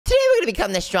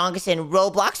become the strongest in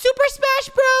Roblox Super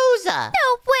Smash Bros. No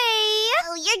way!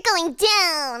 Oh, you're going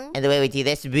down. And the way we do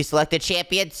this is we select the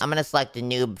champions. I'm gonna select the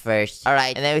noob first. All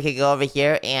right, and then we can go over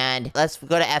here and let's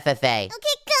go to FFA. Okay,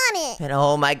 got it. And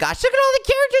oh my gosh, look at all the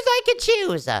characters I can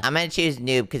choose. I'm gonna choose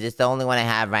noob because it's the only one I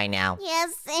have right now. Yeah,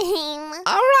 same.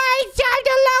 All right, time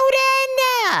to load in.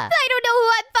 I don't know who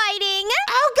I'm fighting.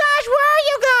 Oh gosh, where are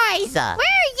you guys? Where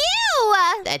are you?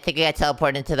 I think I got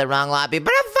teleported into the wrong lobby,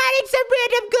 but I'm fighting some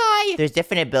random guy. There's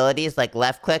different abilities like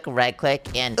left click, right click,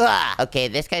 and okay,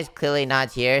 this guy's clearly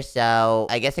not here, so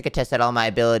I guess I could test out all my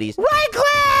abilities. Right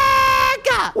click!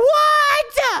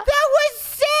 What? That was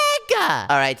sick!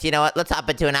 All right, so you know what? Let's hop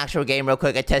into an actual game real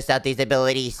quick and test out these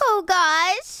abilities. Oh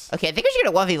gosh. Okay, I think we should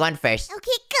get a 1v1 first.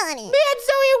 Okay, got it. Me and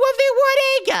Zoe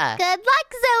 1v1ing! Good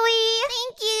luck, Zoe.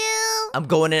 Thank you. I'm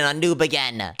going in on noob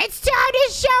again. It's time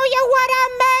to show you what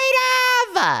I'm made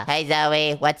of! Hey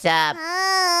Zoe, what's up?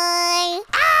 Hi.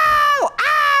 Ow!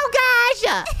 Ow, gosh!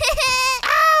 Ow!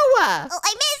 Oh,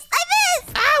 I missed.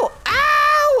 Ow!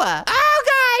 Ow! Oh,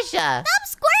 gosh! Stop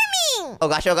squirming. Oh,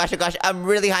 gosh, oh, gosh, oh, gosh. I'm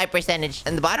really high percentage.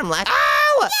 In the bottom left.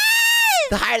 Ow! Yes.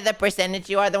 The higher the percentage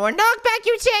you are, the more knockback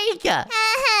you take.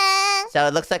 So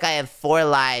it looks like I have 4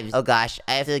 lives. Oh, gosh.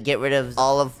 I have to get rid of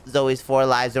all of Zoe's 4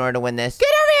 lives in order to win this. Get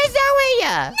over here,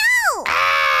 Zoe! No.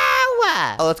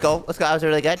 Ow! Oh, let's go. Let's go. That was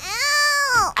really good.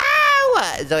 Ow.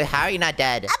 Ow! Zoe, how are you not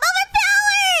dead? I'm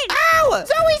overpowered. Ow!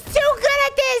 Zoe's too good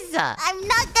at this! I'm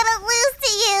not gonna lose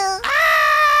to you.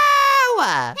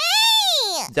 Ow!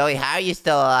 Hey. Zoe, how are you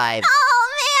still alive? Oh,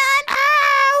 man.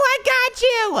 Ow! I got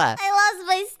you! I lost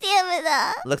my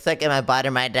stamina. Looks like in my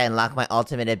bottom right, I unlock my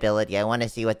ultimate ability. I want to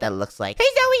see what that looks like. Hey,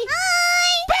 Zoe!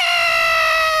 Hi.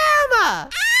 Bam!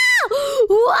 Ow!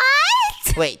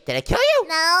 What? Wait, did I kill you?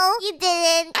 No, you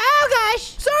didn't. Oh,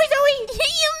 gosh. Sorry, Zoe.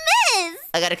 You missed.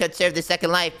 I gotta conserve the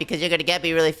second life because you're gonna get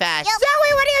me really fast. Yep.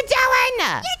 Zoe, what are you doing?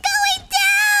 You're going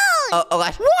down. Oh,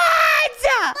 gosh. What?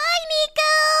 Bye,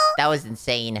 Nico. That was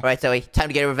insane. All right, Zoe, time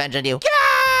to get revenge on you. Go!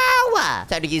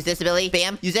 Time to use this ability.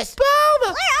 Bam. Use this. Boom!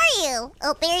 Where are you?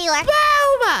 Oh, there you are. Boom!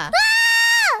 Ah!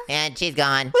 And she's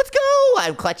gone. Let's go.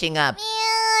 I'm clutching up. Man.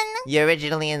 You're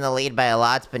originally in the lead by a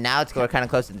lot, but now we're kind of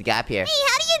close to the gap here. Hey,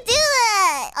 how do you do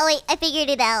that? Oh, wait, I figured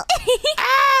it out.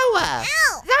 Ow! Ow.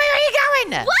 Zoe, where are you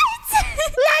going? What?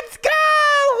 Let's go!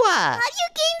 How do you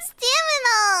gain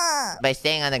stamina? By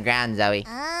staying on the ground, Zoe.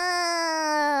 Oh.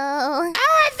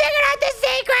 Oh, I figured out the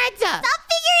secret! Stop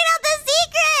figuring out the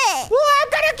secret. Well, I'm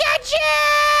gonna get you!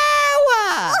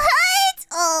 What?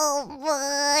 Oh,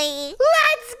 boy.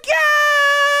 Let's go!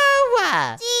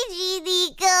 GG,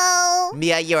 Nico.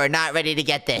 Mia, you are not ready to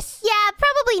get this. Yeah,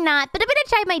 probably not, but I'm gonna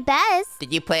try my best.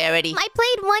 Did you play already? I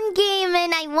played one game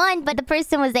and I won, but the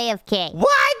person was AFK. What?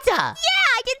 Yeah,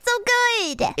 I did so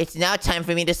good. It's now time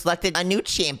for me to select a new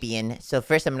champion. So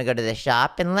first I'm gonna go to the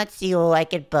shop and let's see who I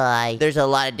could buy. There's a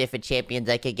lot of different champions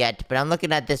I could get, but I'm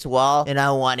looking at this wall and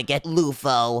I want to get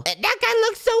Lufo. And that guy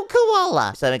looks so cool.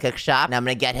 So I'm gonna click shop and I'm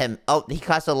gonna get him. Oh, he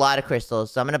costs a lot of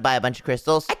crystals, so I'm gonna buy a bunch of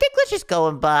crystals. I think let's just go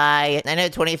and buy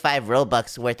 25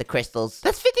 Robux worth of crystals.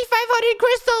 That's 5,500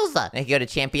 crystals. I can go to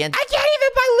champions. I can't even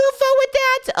buy Lufo with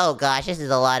that. Oh gosh, this is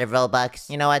a lot of Robux.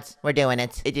 You know what? We're doing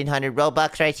it. 1,800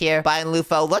 Robux right here. Buying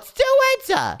Lufo. Let's do it.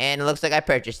 And it looks like I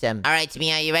purchased him. All right,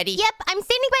 Mia, you ready? Yep, I'm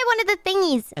standing by one of the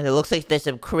thingies. And it looks like there's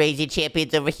some crazy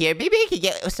champions over here. Maybe I could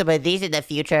get some of these in the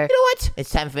future. You know what? It's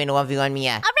time for me to 1v1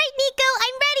 Mia. All right, Nico,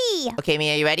 I'm ready. Okay,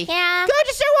 Mia, you ready? Yeah. Go,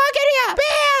 just start walking here.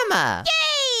 Bam!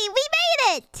 Yay, we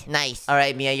made it. Nice. All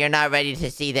right, Mia, you're not ready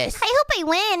to see this. I hope I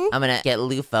win. I'm gonna get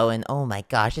Lufo, and oh my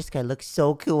gosh, this guy looks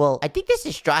so cool. I think this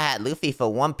is Straw Hat Luffy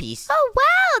for One Piece. Oh,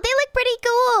 wow, they look pretty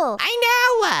cool. I know!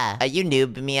 Are you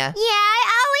noob, Mia? Yeah,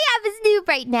 I only have a snoop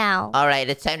right now. All right,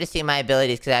 it's time to see my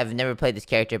abilities, because I've never played this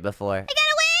character before. I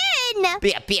gotta win.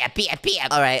 Bia, bia, bia, bia.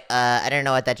 All right, I don't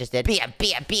know what that just did. Bia,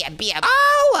 bia, bia, bia.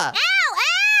 Oh! Ow, ow.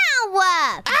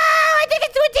 Oh, I think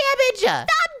it's doing damage!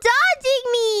 Stop dodging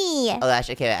me. Oh gosh,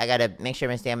 okay, I gotta make sure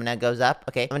my stamina goes up.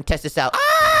 Okay, I'm gonna test this out.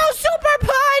 Oh, super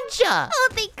punch! Oh,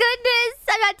 thank goodness.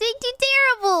 I'm not doing too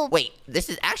terrible. Wait, this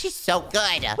is actually so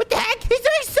good. What the heck? He's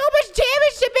doing so much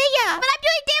damage to me! But I'm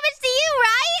doing damage to you,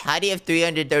 right? How do you have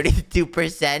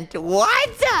 332%? What?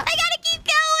 I gotta keep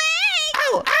going.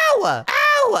 Ow, ow,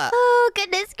 ow! Oh,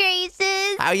 goodness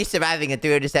gracious. How are you surviving at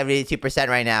 372%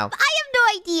 right now? I have no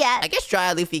idea. I guess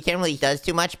Dry Luffy can't really does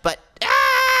too much, but...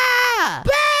 Ah!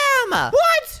 Bam!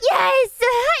 What? Yes,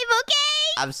 I'm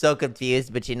okay. I'm so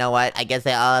confused, but you know what? I guess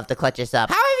I'll have to clutch us up.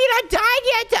 How have you not died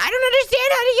yet? I don't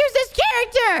understand how to use this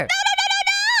character! No.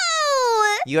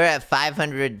 You're at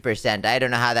 500%. I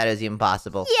don't know how that is even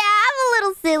possible. Yeah, I'm a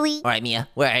little silly. All right, Mia,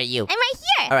 where are you? I'm right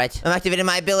here. All right, I'm activating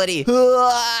my ability.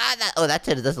 Oh, that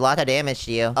does a lot of damage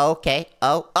to you. Okay.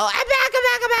 Oh, I'm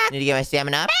back. Need to get my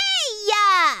stamina up.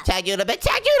 Yeah. Tag you a little bit.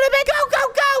 Go, Nico,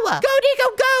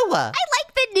 go. I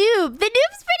like the noob. The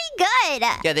noob's pretty good.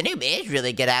 Yeah, the noob is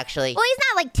really good, actually. Well, he's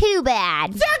not like too bad.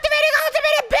 It's activating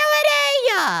ultimate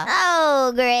ability.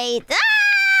 Oh, great. Ah!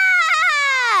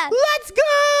 Let's go.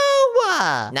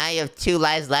 Now you have 2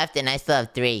 lives left, and I still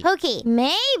have 3. Okay,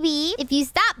 maybe if you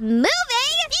stop moving,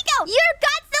 Nico, you're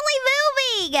constantly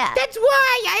moving. That's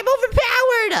why I'm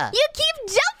overpowered. You keep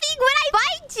jumping when I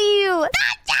bite you.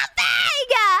 Stop jumping.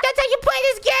 That's how you play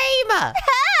this game.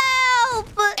 Help.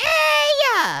 Hey!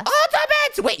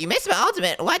 Ultimate! Wait, you missed my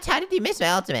ultimate. What? How did you miss my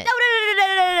ultimate? No,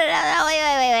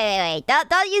 wait.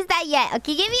 Don't use that yet.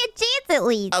 Okay, give me a chance at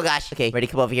least. Oh, gosh. Okay, ready?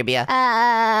 Come over here, Bia. No.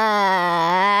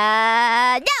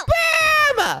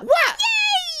 Bam! What?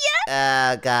 Yay!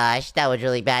 Oh, gosh. That was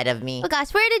really bad of me. Oh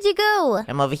gosh, where did you go?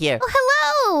 I'm over here. Oh,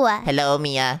 hello. Hello,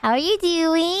 Mia. How are you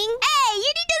doing? Hey,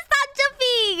 you need to stop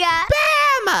jumping.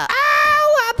 Bam!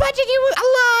 Ow! I'm punching you a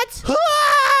lot.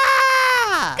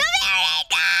 Ah! Come here,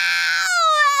 Nico.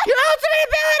 Your ultimate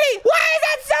ability! Why is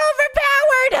that so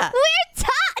overpowered?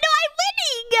 No, I'm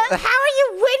winning. How are you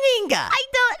winning? I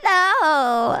don't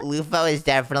know. Lufo is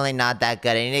definitely not that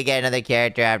good. I need to get another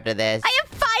character after this. I have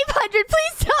 500.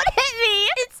 Please don't hit me.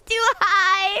 It's too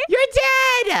high. You're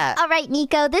dead! All right,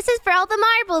 Nico. This is for all the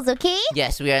marbles, okay?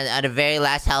 Yes, we are at the very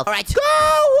last health. All right, go!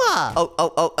 Oh. How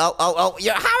are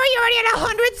you already at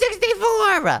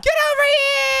 164? Get over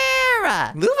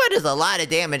here! Lufo does a lot of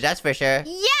damage, that's for sure. Yeah, I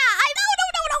know.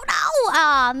 No.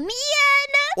 Aw, man.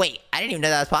 Wait, I didn't even know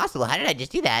that was possible. How did I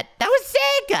just do that? That was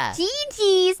sick!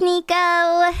 GG's, Nico.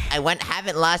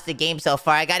 Haven't lost the game so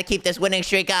far. I gotta keep this winning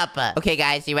streak up. Okay,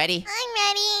 guys, you ready? I'm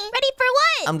ready. Ready for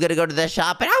what? I'm gonna go to the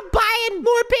shop and I'm buying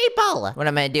more people. What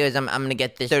I'm gonna do is I'm gonna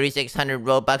get this 3,600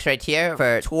 Robux right here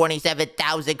for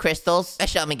 27,000 crystals.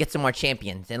 Actually, I'm gonna get some more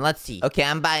champions. And let's see. Okay,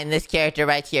 I'm buying this character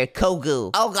right here,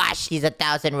 Kogu. Oh gosh, he's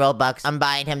 1,000 Robux. I'm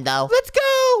buying him though. Let's go!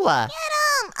 Get him.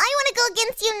 I want to go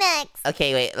against you next.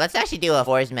 Okay, wait. Let's actually do a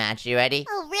 4s match. You ready?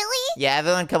 Oh, really? Yeah,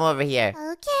 everyone come over here.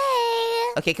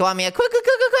 Okay. Okay, come on, Mia. Quick.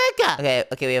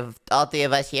 Okay, we have all 3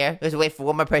 of us here. Let's wait for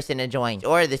one more person to join.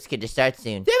 Or this could just start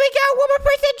soon. There we go. One more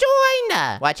person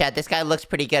join. Watch out. This guy looks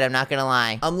pretty good. I'm not gonna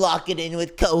lie. I'm locking in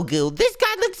with Kogu. This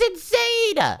guy looks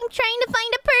insane. I'm trying to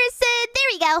find a person. There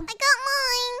we go. I got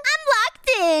mine. I'm locked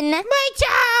in. My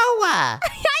chow. I'm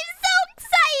so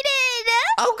excited.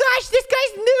 Oh gosh, this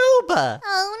guy's noob.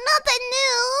 Oh, not the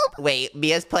noob. Wait,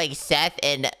 Mia's playing Seth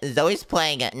and Zoe's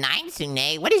playing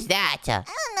Ninesune. What is that? I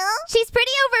don't know. She's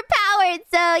pretty overpowered,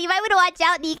 so you might want to watch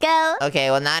out, Nico.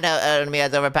 Okay, well, not me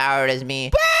as overpowered as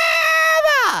me.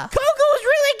 Bam! Kogu's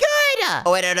really good!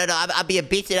 Oh, wait, no. I'm being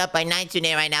beaten up by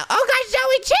Ninesune right now. Oh, gosh,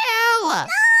 Zoe, chill!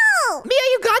 No! Mia,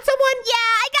 you got someone? Yeah,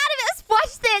 I got him. Let's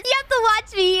watch this. You have to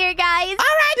watch me here, guys.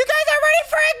 All right, you guys are ready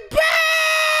for it. Bam!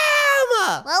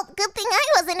 Well, good thing I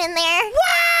wasn't in there.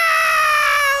 Wow!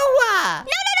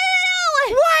 No!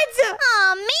 What?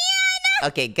 Aw, man.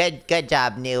 Okay, good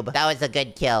job, Noob. That was a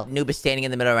good kill. Noob is standing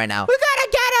in the middle right now. We gotta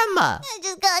get him! I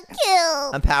just got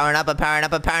killed. I'm powering up. What?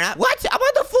 I'm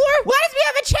on the floor? Why does me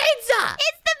have a chainsaw?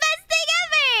 It's the best thing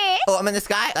ever. Oh, I'm in the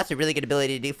sky? That's a really good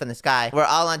ability to do from the sky. We're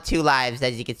all on 2 lives,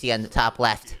 as you can see on the top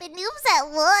left. The noob's at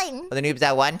 1. Oh, the noob's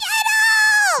at 1? Get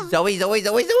him! Zoe, what is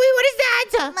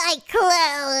that? My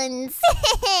clones.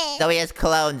 Zoe has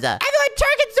clones. Everyone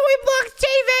target Zoe blocks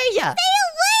TV! Stay away!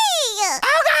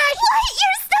 Oh, gosh! What?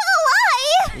 You're still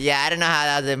alive? Yeah, I don't know how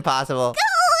that was impossible. Go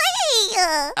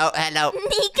away! Oh, hello.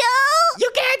 Nico?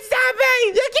 You can't stop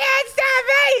me! Stay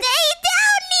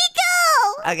down,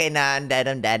 Nico! Okay, no, I'm dead.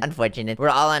 Unfortunate. We're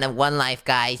all on 1 life,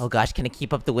 guys. Oh, gosh, can I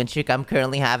keep up the win streak I'm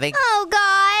currently having? Oh, gosh.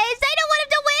 I don't want him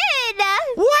to win.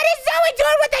 What is Zoe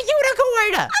doing with the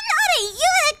unicorn? I'm not a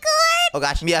unicorn. Oh,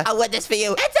 gosh, Mia, I'll win this for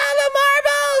you. It's all the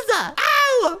marbles!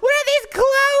 Ow! What are these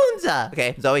clones?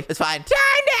 Okay, Zoe, it's fine. Time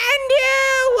to end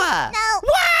you! No.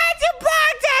 What? You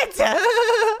blocked it! Wait,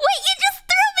 you just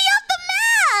threw me off the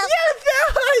map. You threw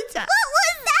it! What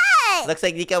was that? Looks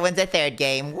like Nico wins a 3rd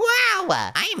game. Wow!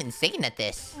 I am insane at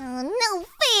this. Oh, no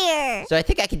fair. So I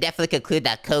think I can definitely conclude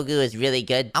that Kogu is really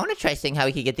good. I want to try seeing how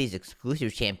we can get these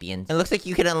exclusive champions. It looks like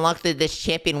you can unlock this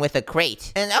champion with a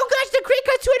crate. And oh gosh, the crate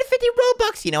got 250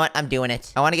 Robux. You know what? I'm doing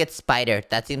it. I want to get Spider.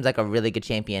 That seems like a really good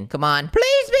champion. Come on.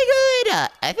 Please be good.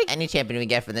 I think any champion we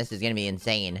get from this is going to be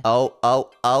insane. Oh, I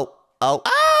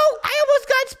almost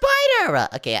got Spider!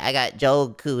 Okay, I got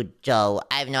Joe.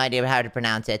 I have no idea how to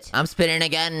pronounce it. I'm spinning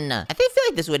again. I feel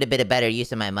like this would have been a better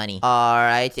use of my money.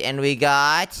 Alright, and we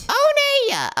got Oni!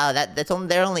 Mia. Oh,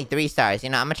 they're only 3 stars. You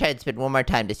know, I'm gonna try to spin one more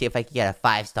time to see if I can get a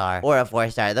 5-star or a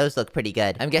 4-star. Those look pretty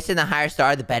good. I'm guessing the higher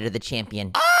star, the better the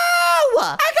champion. Oh!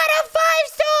 I got a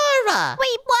 5-star!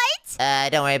 Wait,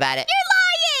 what? Don't worry about it. You're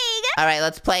lying! All right,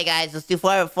 let's play, guys. Let's do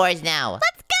 4-4s now.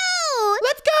 Let's go!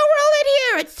 Let's go, we're all in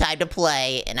here. It's time to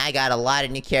play. And I got a lot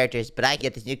of new characters, but I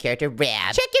get this new character,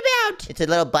 Rab. Check him out. It's a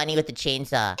little bunny with a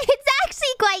chainsaw. It's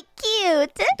actually quite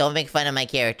cute. Don't make fun of my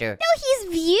character. No, he's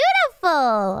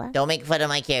beautiful. Don't make fun of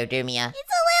my character, Mia. It's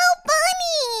a little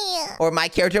bunny. Or my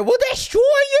character will destroy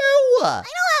you. I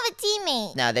don't have a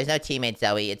teammate. No, there's no teammates,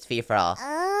 Zoe. It's free for all.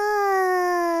 Oh.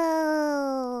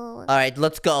 All right,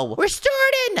 let's go. We're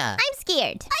starting. I'm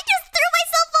scared. I just threw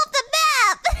myself off the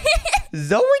map.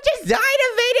 Zoe just died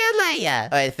immediately. All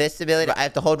right, this ability, I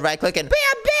have to hold right click and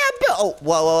bam, bam, bam. Oh,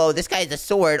 whoa. This guy has a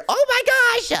sword. Oh my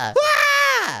gosh.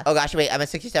 Ah! Oh gosh, wait, I'm at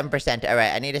 67%. All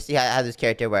right, I need to see how this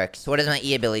character works. So what does my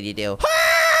E ability do?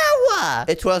 Wow!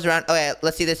 It twirls around. Okay,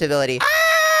 let's see this ability.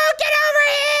 Oh, get over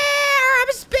here.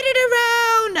 I'm spinning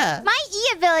around. My E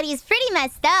ability is pretty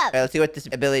messed up. All right, let's see what this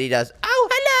ability does. Oh,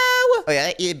 hello. Oh yeah,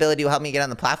 that E ability will help me get on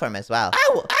the platform as well.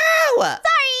 Ow, ow. Sorry.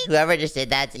 Whoever just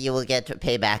did that, you will get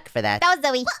payback for that. That was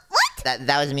Zoe. What?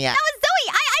 That was Mia. That was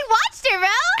Zoe. I watched her, bro.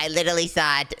 I literally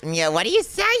saw it. Mia, what are you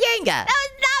saying? That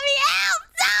was not me. Help,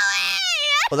 Zoe.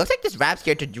 Well, looks like this Rap's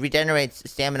character regenerates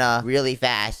stamina really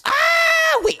fast.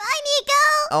 Ah, wait. Bye, Nico.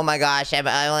 Oh my gosh,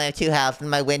 I only have 2 health.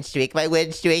 My win streak. 5-star.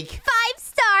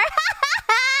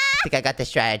 I think I got the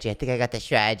strategy. Zoe,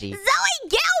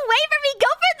 get away from me. Go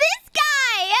for this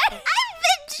guy. I've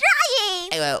been trying.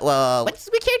 Hey, whoa. What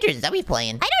character is Zoe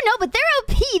playing? I don't know, but they're OP.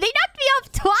 They knocked me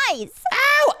off twice.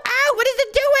 Ow, what is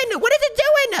it doing? I'm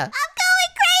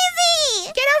going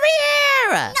crazy. Get over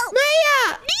here. No.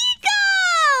 Mia. Nico.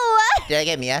 Did I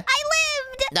get Mia? I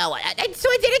lived. No, so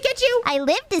I didn't get you. I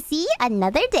lived to see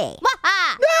another day.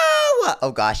 Waha. No.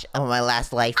 Oh gosh, I'm on my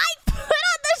last life. I put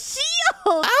on the shield.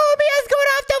 Oh, Mia's going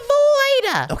off the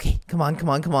void. Okay, come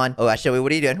on. Oh gosh, Zoe,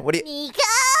 what are you doing? Nico.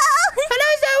 Hello,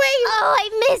 Zoe. Oh, I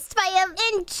missed by an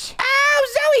inch. Ow,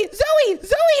 Zoe,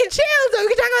 chill. Zoe,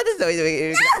 we can talk about this. Zoe,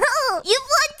 No, you've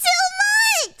won too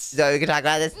much. Zoe, we can talk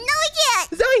about this. No, we can't.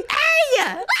 Zoe, hey!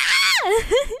 Ah!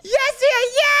 Yes, Mia,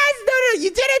 yes! No,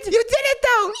 you did it! You did it,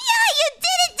 though! Yeah, you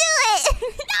didn't do it.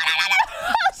 No.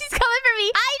 Oh, she's coming for me.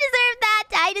 I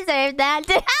deserve that.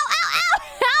 Ow.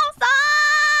 Stop.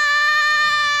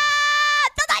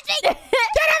 Don't touch me.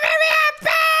 Get over here!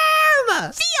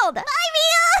 Bam! Shield. Bye,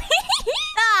 Mia.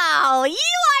 Oh,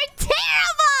 you are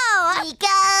terrible. Nico.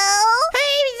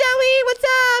 Hey, Zoe, what's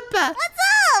up? What's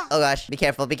up? Oh, gosh, be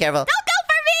careful. Don't go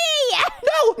for me.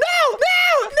 No!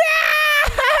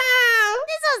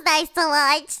 This was nice to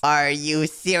watch. Are you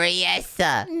serious?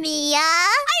 Mia.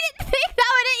 I didn't think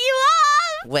that would hit you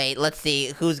off. Wait, let's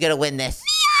see. Who's gonna win this?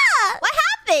 Mia. What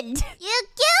happened? You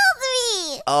killed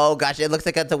me. Oh, gosh, it looks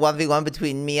like it's a 1v1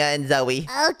 between Mia and Zoe.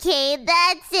 Okay,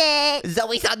 that's it.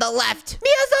 Zoe's on the left.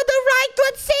 Mia's on the right.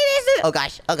 Let's see this. Oh,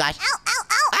 gosh. Ow.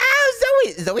 Ow,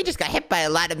 Zoe. Zoe just got hit by a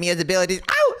lot of Mia's abilities.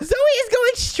 Ow, Zoe is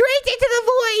going straight into the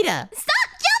void. Stop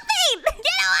jumping.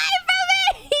 Get away from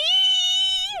me.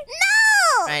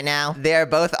 No. Right now, they're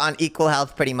both on equal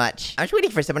health pretty much. I'm just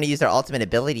waiting for someone to use their ultimate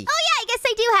ability. Oh, yeah, I guess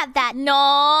I do have that.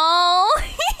 No.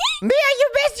 Mia,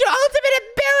 you missed your ultimate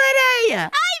ability! I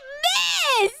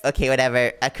missed. Okay,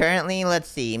 whatever. Currently, let's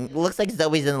see. Looks like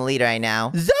Zoe's in the lead right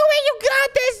now. Zoe, you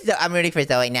got this! I'm rooting for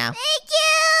Zoe now. Thank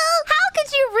you. How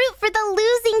could you root for the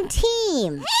losing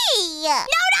team? Me. No.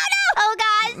 Oh,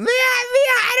 gosh. Mia,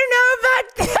 I don't know about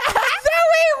that.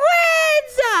 Zoe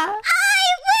wins! I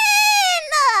win.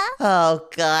 Oh,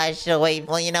 gosh. Oh, wait.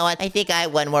 Well, you know what? I think I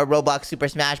won more Roblox Super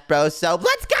Smash Bros, so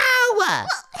let's go!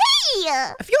 Hey.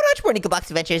 If you want to watch more Nico Box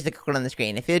Adventures, click on the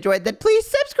screen. If you enjoyed that, please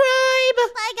subscribe!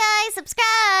 Bye, guys.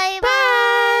 Subscribe.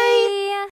 Bye!